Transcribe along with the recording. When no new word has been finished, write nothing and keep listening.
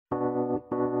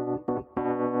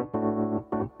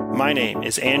My name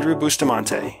is Andrew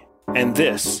Bustamante, and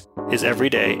this is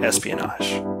Everyday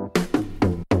Espionage.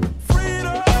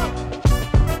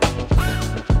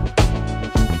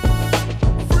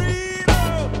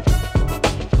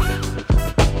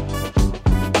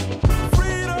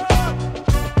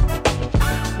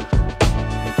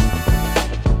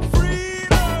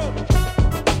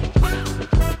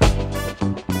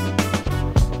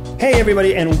 Hey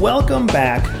everybody, and welcome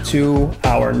back to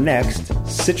our next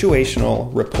situational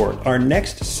report, our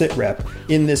next SITREP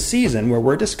in this season where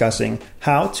we're discussing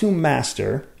how to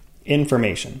master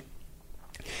information.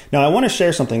 Now, I want to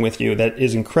share something with you that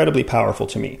is incredibly powerful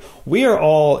to me. We are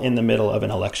all in the middle of an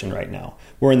election right now.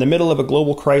 We're in the middle of a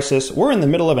global crisis. We're in the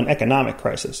middle of an economic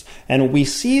crisis. And we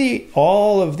see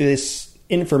all of this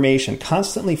information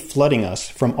constantly flooding us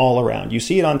from all around. You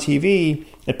see it on TV,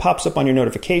 it pops up on your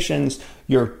notifications,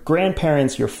 your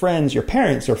grandparents, your friends, your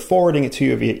parents are forwarding it to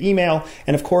you via email,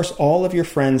 and of course all of your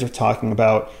friends are talking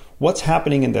about what's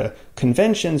happening in the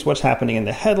conventions, what's happening in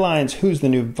the headlines, who's the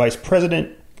new vice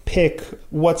president pick,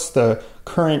 what's the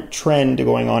current trend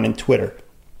going on in Twitter.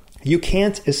 You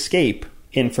can't escape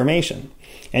information.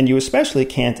 And you especially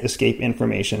can't escape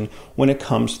information when it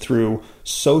comes through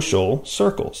social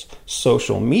circles.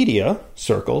 Social media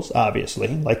circles, obviously,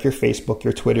 like your Facebook,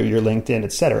 your Twitter, your LinkedIn,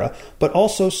 etc. But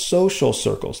also social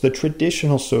circles, the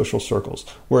traditional social circles,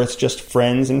 where it's just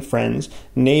friends and friends,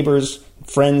 neighbors,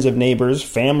 friends of neighbors,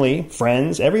 family,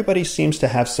 friends. Everybody seems to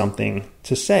have something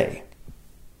to say.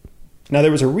 Now,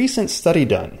 there was a recent study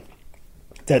done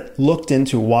that looked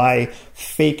into why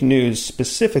fake news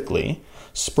specifically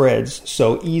spreads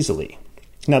so easily.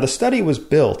 Now, the study was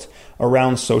built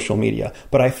around social media,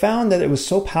 but I found that it was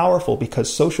so powerful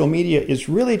because social media is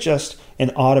really just an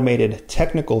automated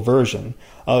technical version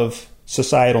of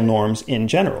societal norms in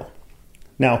general.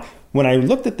 Now, when I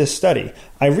looked at this study,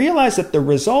 I realized that the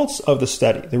results of the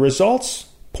study, the results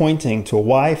pointing to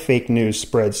why fake news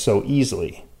spreads so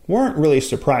easily, weren't really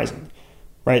surprising,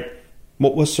 right?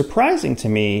 What was surprising to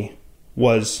me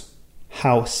was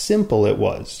how simple it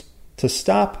was to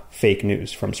stop fake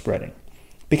news from spreading.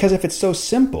 Because if it's so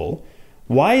simple,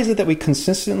 why is it that we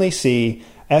consistently see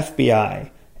FBI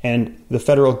and the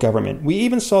federal government? We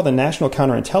even saw the National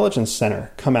Counterintelligence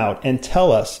Center come out and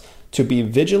tell us to be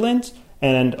vigilant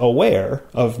and aware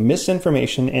of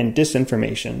misinformation and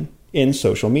disinformation in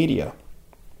social media.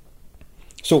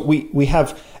 So we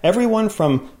have everyone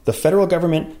from the federal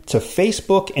government to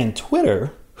Facebook and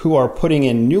Twitter who are putting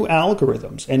in new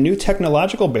algorithms and new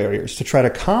technological barriers to try to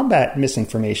combat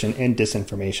misinformation and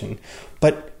disinformation.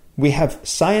 But we have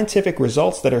scientific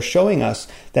results that are showing us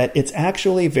that it's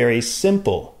actually very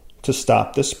simple to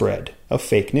stop the spread of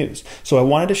fake news. So I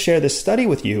wanted to share this study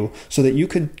with you so that you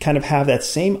could kind of have that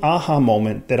same aha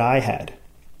moment that I had.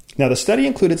 Now, the study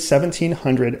included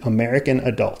 1,700 American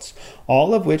adults,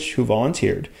 all of which who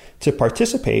volunteered to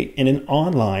participate in an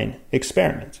online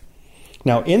experiment.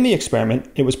 Now, in the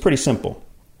experiment, it was pretty simple.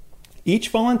 Each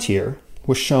volunteer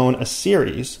was shown a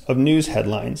series of news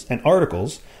headlines and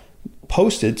articles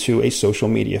posted to a social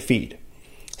media feed.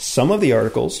 Some of the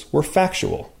articles were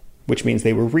factual, which means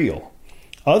they were real.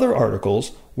 Other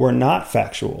articles were not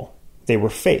factual. They were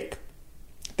fake.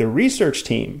 The research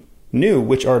team knew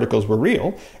which articles were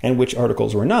real and which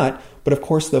articles were not, but of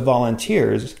course the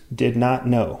volunteers did not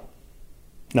know.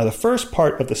 Now, the first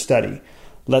part of the study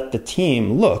let the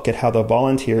team look at how the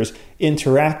volunteers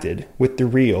interacted with the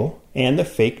real and the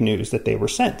fake news that they were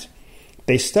sent.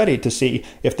 They studied to see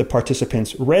if the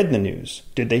participants read the news.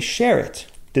 Did they share it?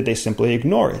 Did they simply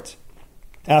ignore it?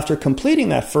 After completing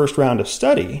that first round of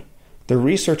study, the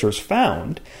researchers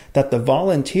found that the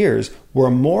volunteers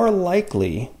were more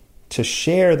likely to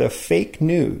share the fake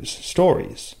news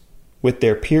stories with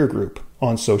their peer group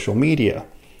on social media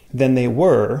than they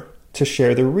were to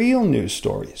share the real news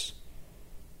stories.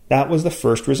 That was the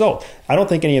first result. I don't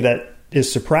think any of that is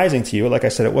surprising to you. Like I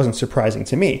said, it wasn't surprising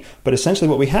to me. But essentially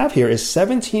what we have here is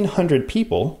 1,700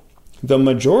 people, the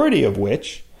majority of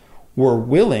which were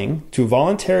willing to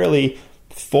voluntarily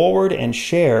forward and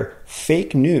share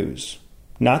fake news.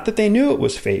 Not that they knew it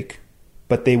was fake,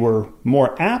 but they were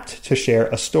more apt to share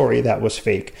a story that was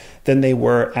fake than they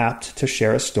were apt to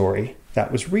share a story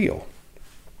that was real.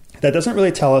 That doesn't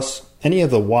really tell us any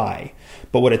of the why.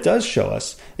 But what it does show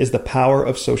us is the power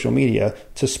of social media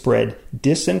to spread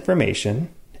disinformation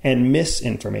and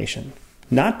misinformation.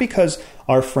 Not because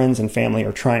our friends and family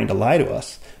are trying to lie to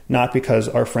us, not because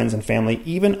our friends and family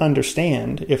even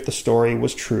understand if the story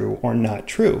was true or not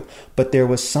true, but there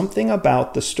was something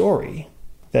about the story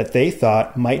that they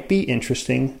thought might be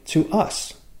interesting to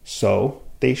us. So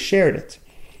they shared it.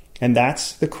 And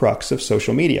that's the crux of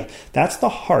social media. That's the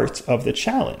heart of the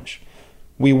challenge.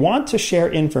 We want to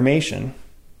share information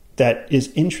that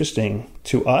is interesting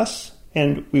to us,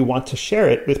 and we want to share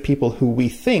it with people who we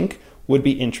think would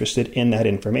be interested in that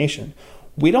information.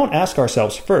 We don't ask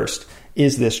ourselves first,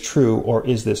 is this true or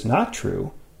is this not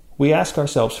true? We ask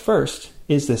ourselves first,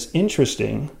 is this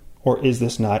interesting or is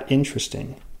this not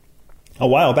interesting? A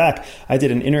while back, I did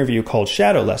an interview called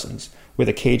Shadow Lessons with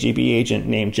a KGB agent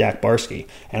named Jack Barsky,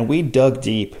 and we dug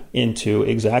deep into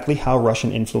exactly how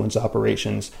Russian influence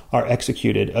operations are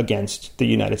executed against the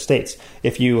United States.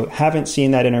 If you haven't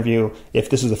seen that interview, if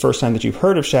this is the first time that you've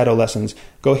heard of Shadow Lessons,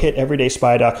 go hit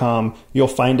everydayspy.com. You'll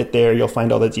find it there. You'll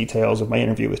find all the details of my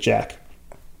interview with Jack.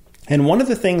 And one of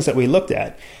the things that we looked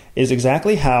at is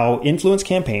exactly how influence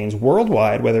campaigns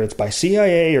worldwide, whether it's by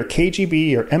CIA or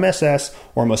KGB or MSS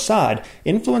or Mossad,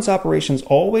 influence operations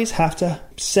always have to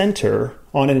center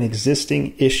on an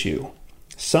existing issue,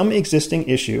 some existing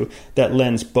issue that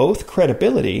lends both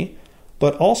credibility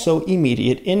but also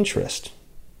immediate interest.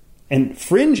 And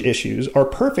fringe issues are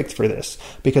perfect for this,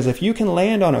 because if you can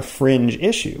land on a fringe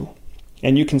issue,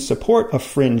 and you can support a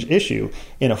fringe issue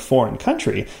in a foreign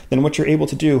country, then what you're able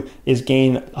to do is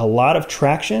gain a lot of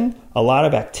traction, a lot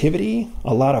of activity,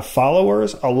 a lot of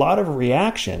followers, a lot of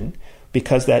reaction,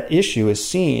 because that issue is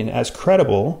seen as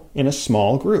credible in a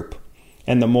small group.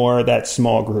 And the more that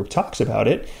small group talks about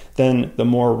it, then the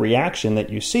more reaction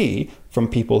that you see from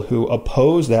people who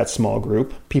oppose that small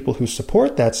group, people who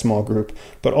support that small group,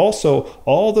 but also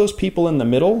all those people in the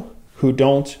middle who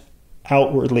don't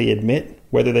outwardly admit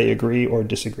whether they agree or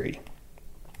disagree.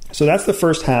 So that's the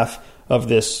first half of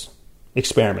this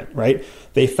experiment, right?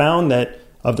 They found that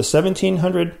of the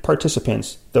 1,700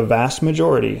 participants, the vast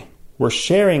majority were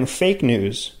sharing fake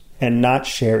news and not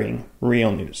sharing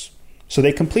real news. So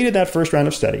they completed that first round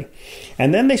of study,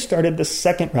 and then they started the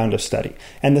second round of study.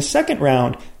 And the second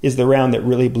round is the round that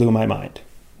really blew my mind.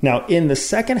 Now, in the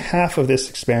second half of this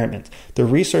experiment, the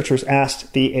researchers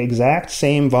asked the exact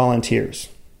same volunteers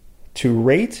to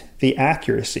rate the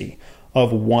accuracy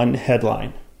of one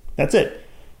headline. That's it.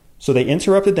 So they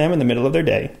interrupted them in the middle of their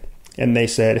day, and they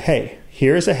said, hey,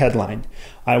 here's a headline.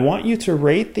 I want you to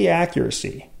rate the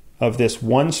accuracy of this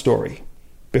one story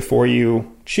before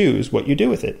you choose what you do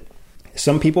with it.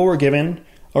 Some people were given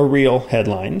a real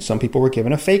headline. Some people were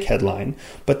given a fake headline,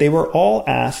 but they were all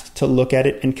asked to look at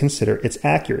it and consider its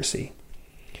accuracy.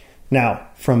 Now,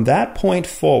 from that point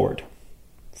forward,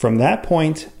 from that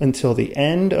point until the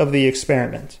end of the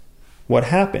experiment, what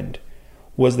happened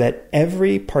was that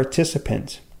every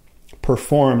participant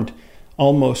performed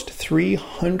almost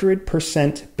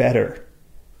 300% better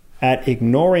at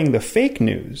ignoring the fake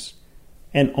news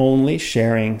and only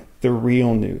sharing the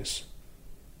real news.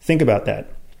 Think about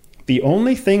that. The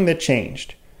only thing that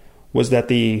changed was that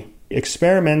the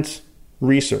experiment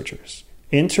researchers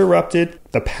interrupted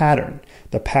the pattern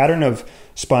of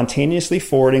spontaneously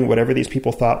forwarding whatever these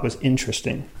people thought was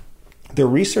interesting. The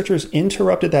researchers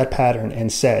interrupted that pattern and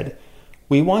said,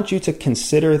 we want you to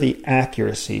consider the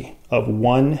accuracy of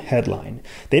one headline.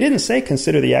 They didn't say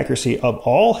consider the accuracy of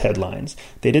all headlines.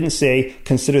 They didn't say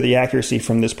consider the accuracy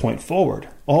from this point forward.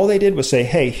 All they did was say,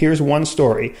 hey, here's one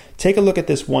story. Take a look at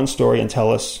this one story and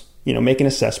tell us, make an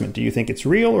assessment. Do you think it's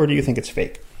real or do you think it's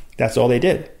fake? That's all they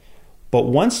did. But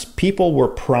once people were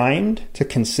primed to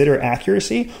consider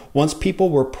accuracy, once people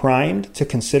were primed to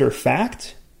consider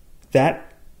fact,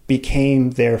 that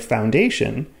became their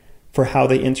foundation for how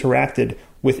they interacted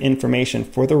with information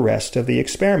for the rest of the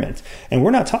experiment. And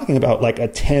we're not talking about like a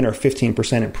 10 or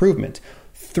 15% improvement.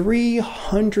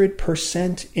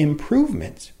 300%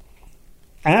 improvement.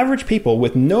 Average people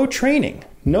with no training,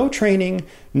 no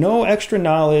extra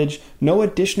knowledge, no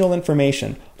additional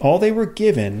information. All they were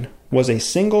given was a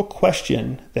single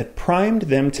question that primed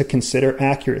them to consider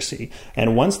accuracy.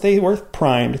 And once they were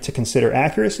primed to consider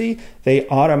accuracy, they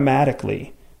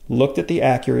automatically looked at the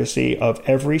accuracy of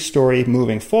every story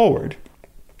moving forward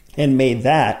and made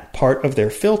that part of their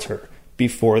filter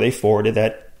before they forwarded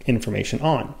that information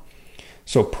on.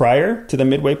 So prior to the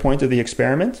midway point of the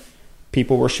experiment,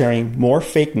 people were sharing more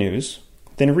fake news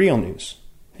than real news.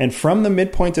 And from the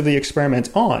midpoint of the experiment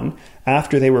on,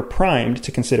 after they were primed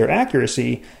to consider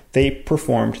accuracy, they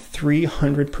performed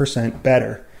 300%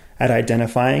 better at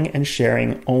identifying and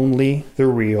sharing only the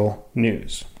real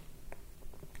news.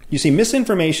 You see,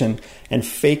 misinformation and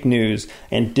fake news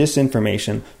and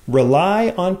disinformation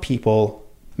rely on people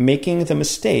making the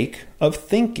mistake of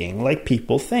thinking like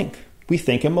people think. We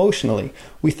think emotionally.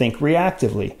 We think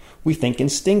reactively. We think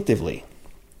instinctively.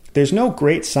 There's no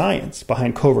great science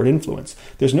behind covert influence.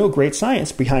 There's no great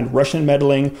science behind Russian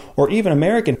meddling or even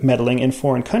American meddling in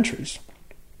foreign countries.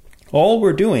 All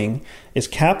we're doing is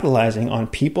capitalizing on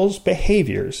people's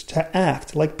behaviors to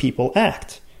act like people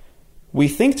act. We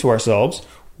think to ourselves,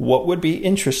 what would be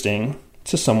interesting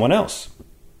to someone else?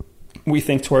 We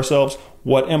think to ourselves,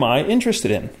 what am I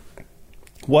interested in?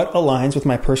 What aligns with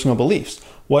my personal beliefs?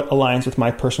 What aligns with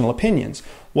my personal opinions?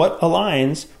 What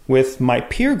aligns with my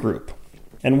peer group?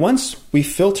 And once we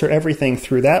filter everything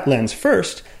through that lens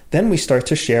first, then we start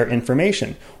to share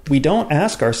information. We don't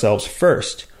ask ourselves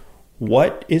first,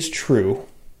 what is true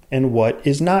and what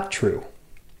is not true?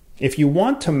 If you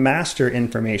want to master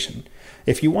information,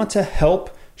 if you want to help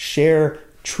share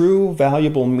true,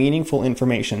 valuable, meaningful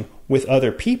information with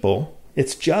other people,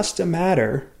 it's just a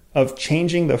matter of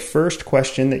changing the first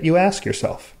question that you ask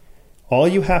yourself. All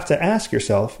you have to ask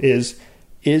yourself is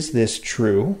this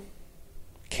true?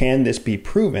 Can this be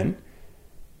proven?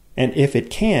 And if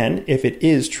it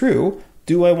is true,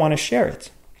 do I want to share it?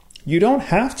 You don't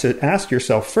have to ask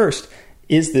yourself first,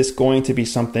 is this going to be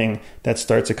something that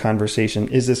starts a conversation?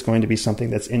 Is this going to be something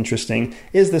that's interesting?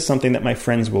 Is this something that my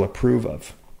friends will approve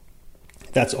of?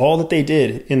 That's all that they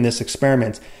did in this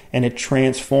experiment, and it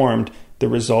transformed the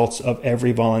results of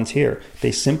every volunteer.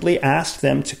 They simply asked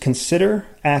them to consider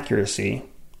accuracy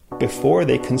before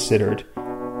they considered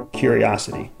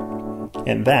curiosity.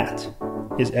 And that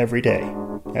is everyday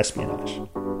espionage.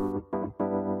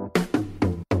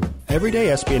 Everyday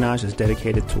Espionage is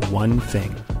dedicated to one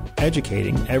thing: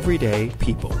 educating everyday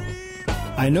people.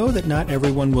 I know that not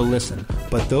everyone will listen,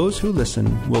 but those who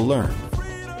listen will learn.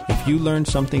 If you learned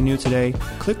something new today,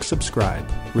 click subscribe,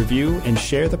 review, and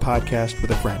share the podcast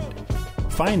with a friend.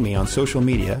 Find me on social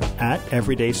media at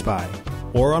Everyday Spy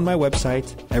or on my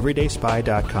website,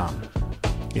 everydayspy.com.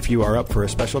 If you are up for a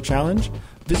special challenge,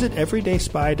 visit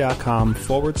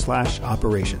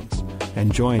everydayspy.com/operations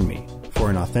and join me for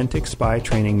an authentic spy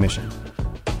training mission.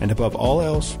 And above all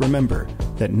else, remember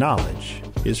that knowledge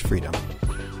is freedom.